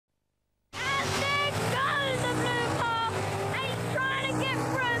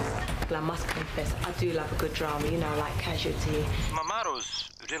Well, I must confess, I do love a good drama, you know, like Casualty. My Marrows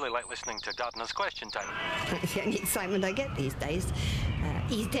really like listening to Gardener's Question Time. It's the only excitement I get these days.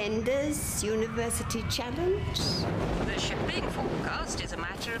 EastEnders, University Challenge. The shipping forecast is a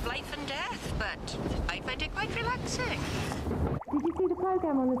matter of life and death, but I find it quite relaxing. Did you see the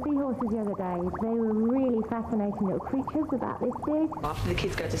programme on the seahorses the other day? They were really fascinating little creatures about this big. After the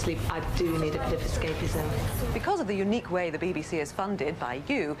kids go to sleep, I do need a bit of escapism. Because of the unique way the BBC is funded by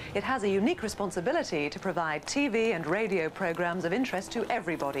you, it has a unique responsibility to provide TV and radio programmes of interest to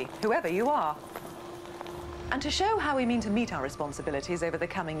everybody, whoever you are. And to show how we mean to meet our responsibilities over the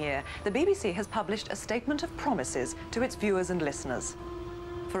coming year, the BBC has published a statement of promises to its viewers and listeners.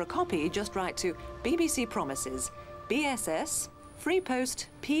 For a copy, just write to BBC Promises, BSS, Free Post,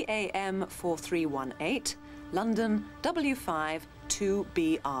 PAM 4318, London W5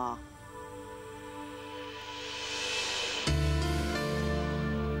 2BR.